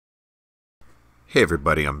Hey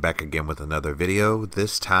everybody, I'm back again with another video.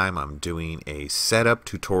 This time I'm doing a setup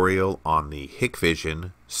tutorial on the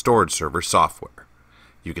Hikvision Storage Server software.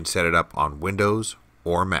 You can set it up on Windows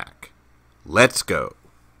or Mac. Let's go!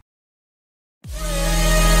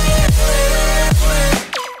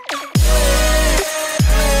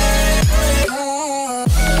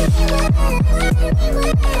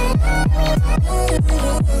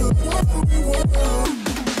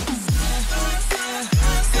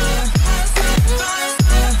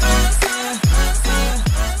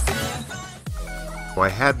 Well,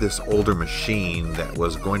 I had this older machine that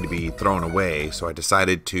was going to be thrown away, so I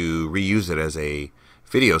decided to reuse it as a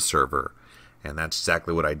video server, and that's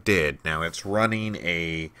exactly what I did. Now it's running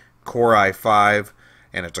a Core i5,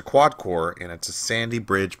 and it's a quad core, and it's a Sandy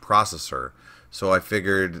Bridge processor, so I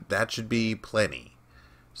figured that should be plenty.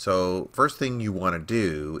 So first thing you want to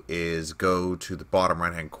do is go to the bottom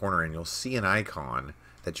right hand corner, and you'll see an icon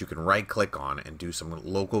that you can right click on and do some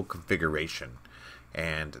local configuration.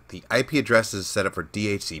 And the IP address is set up for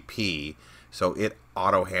DHCP, so it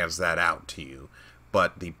auto hands that out to you.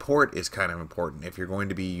 But the port is kind of important if you're going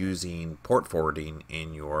to be using port forwarding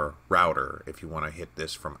in your router, if you want to hit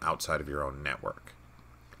this from outside of your own network.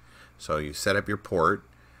 So you set up your port,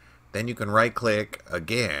 then you can right click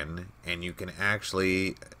again, and you can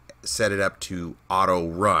actually set it up to auto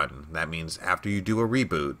run. That means after you do a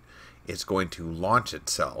reboot, it's going to launch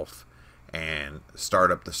itself and start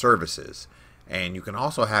up the services. And you can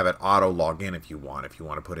also have it auto log in if you want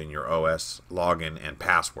to put in your OS login and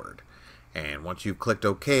password. And once you've clicked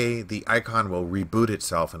OK, the icon will reboot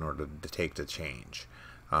itself in order to take the change.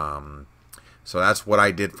 So that's what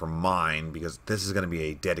I did for mine, because this is going to be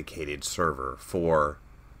a dedicated server for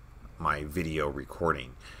my video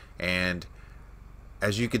recording. And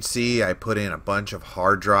as you can see, I put in a bunch of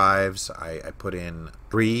hard drives. I put in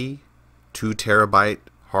 3 2-terabyte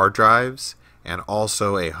hard drives, and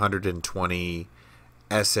also a 120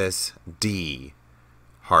 SSD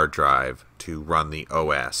hard drive to run the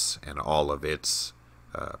OS and all of its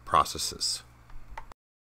processes.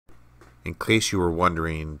 In case you were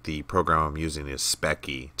wondering, the program I'm using is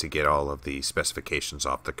Specky to get all of the specifications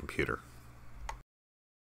off the computer.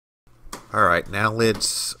 Alright, now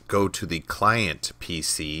let's go to the client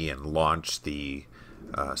PC and launch the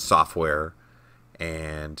software,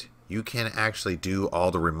 and you can actually do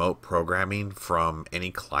all the remote programming from any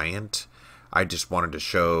client. I just wanted to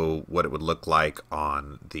show what it would look like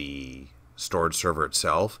on the storage server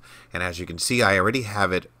itself. And as you can see, I already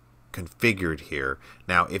have it configured here.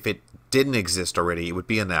 Now, if it didn't exist already, it would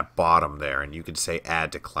be in that bottom there, and you could say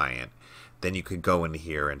add to client. Then you could go in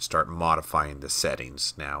here and start modifying the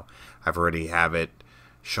settings. Now, I've already have it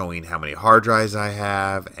showing how many hard drives I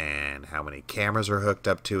have and how many cameras are hooked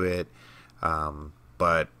up to it.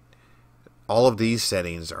 But all of these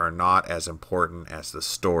settings are not as important as the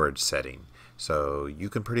storage setting. So you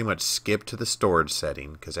can pretty much skip to the storage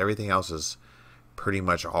setting because everything else is pretty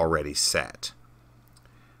much already set.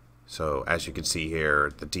 So as you can see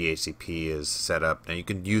here, the DHCP is set up. Now you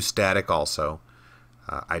can use static also.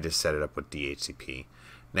 I just set it up with DHCP.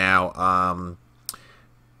 Now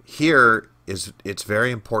here it's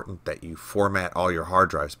very important that you format all your hard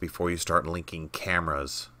drives before you start linking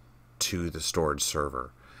cameras to the storage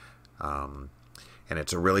server. And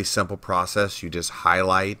it's a really simple process. You just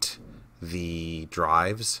highlight the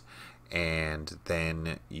drives, and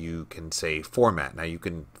then you can say format. Now you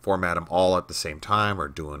can format them all at the same time or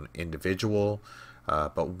do an individual,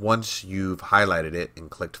 but once you've highlighted it and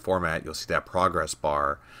clicked format, you'll see that progress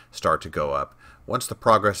bar start to go up. Once the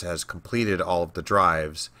progress has completed all of the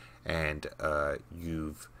drives and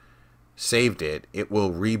you've saved it, it will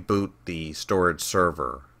reboot the storage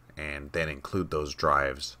server and then include those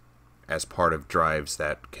drives as part of drives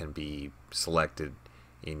that can be selected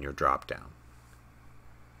in your drop-down.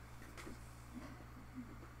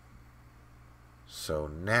 So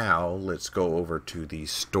now let's go over to the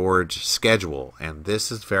storage schedule, and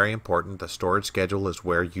this is very important. The storage schedule is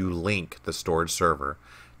where you link the storage server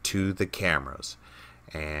to the cameras.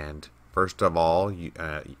 And first of all, you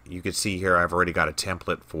can see here I've already got a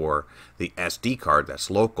template for the SD card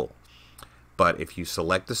that's local. But if you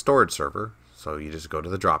select the storage server, so you just go to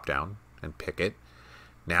the drop down and pick it.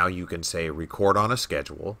 Now you can say record on a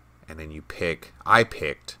schedule, and then you pick, I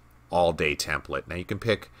picked all day template. Now you can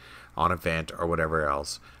pick on event or whatever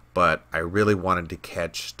else, but I really wanted to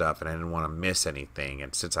catch stuff and I didn't want to miss anything,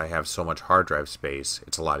 and since I have so much hard drive space,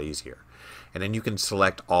 it's a lot easier. And then you can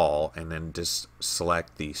select all and then just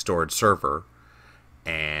select the storage server,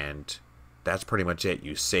 and that's pretty much it.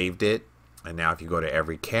 You saved it. And now if you go to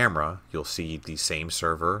every camera, you'll see the same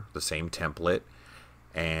server, the same template,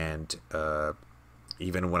 and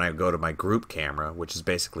even when I go to my group camera, which is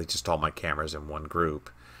basically just all my cameras in one group,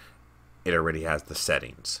 it already has the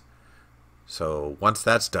settings. So once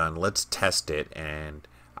that's done, let's test it. And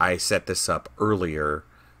I set this up earlier,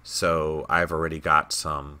 so I've already got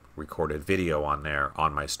some recorded video on there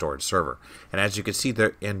on my storage server. And as you can see,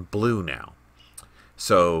 they're in blue now.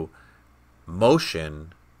 So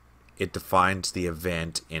motion, it defines the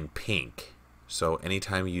event in pink. So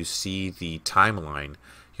anytime you see the timeline,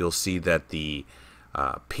 you'll see that the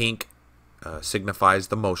pink signifies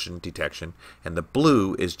the motion detection, and the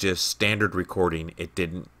blue is just standard recording. It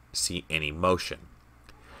didn't see any motion.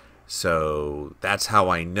 So that's how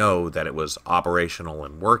I know that it was operational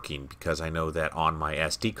and working, because I know that on my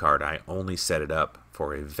SD card I only set it up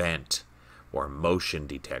for event or motion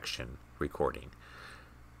detection recording.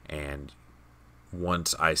 And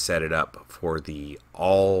once I set it up for the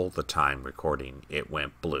all the time recording, it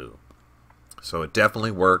went blue. So it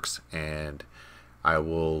definitely works, and I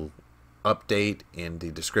will update in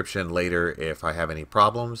the description later if I have any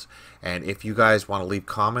problems. And if you guys want to leave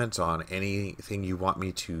comments on anything you want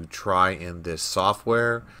me to try in this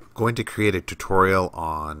software, I'm going to create a tutorial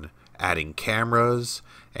on adding cameras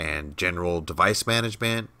and general device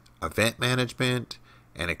management, event management,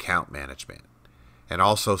 and account management, and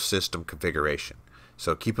also system configuration.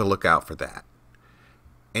 So keep a lookout for that.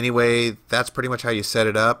 Anyway, that's pretty much how you set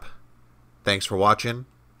it up. Thanks for watching.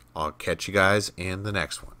 I'll catch you guys in the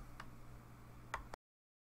next one.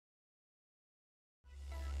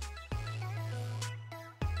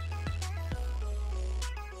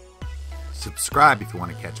 Subscribe if you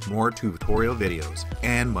want to catch more tutorial videos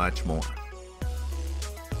and much more.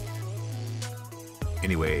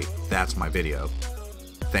 Anyway, that's my video.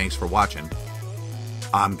 Thanks for watching.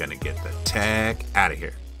 I'm gonna get the tech out of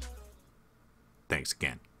here. Thanks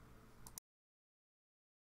again.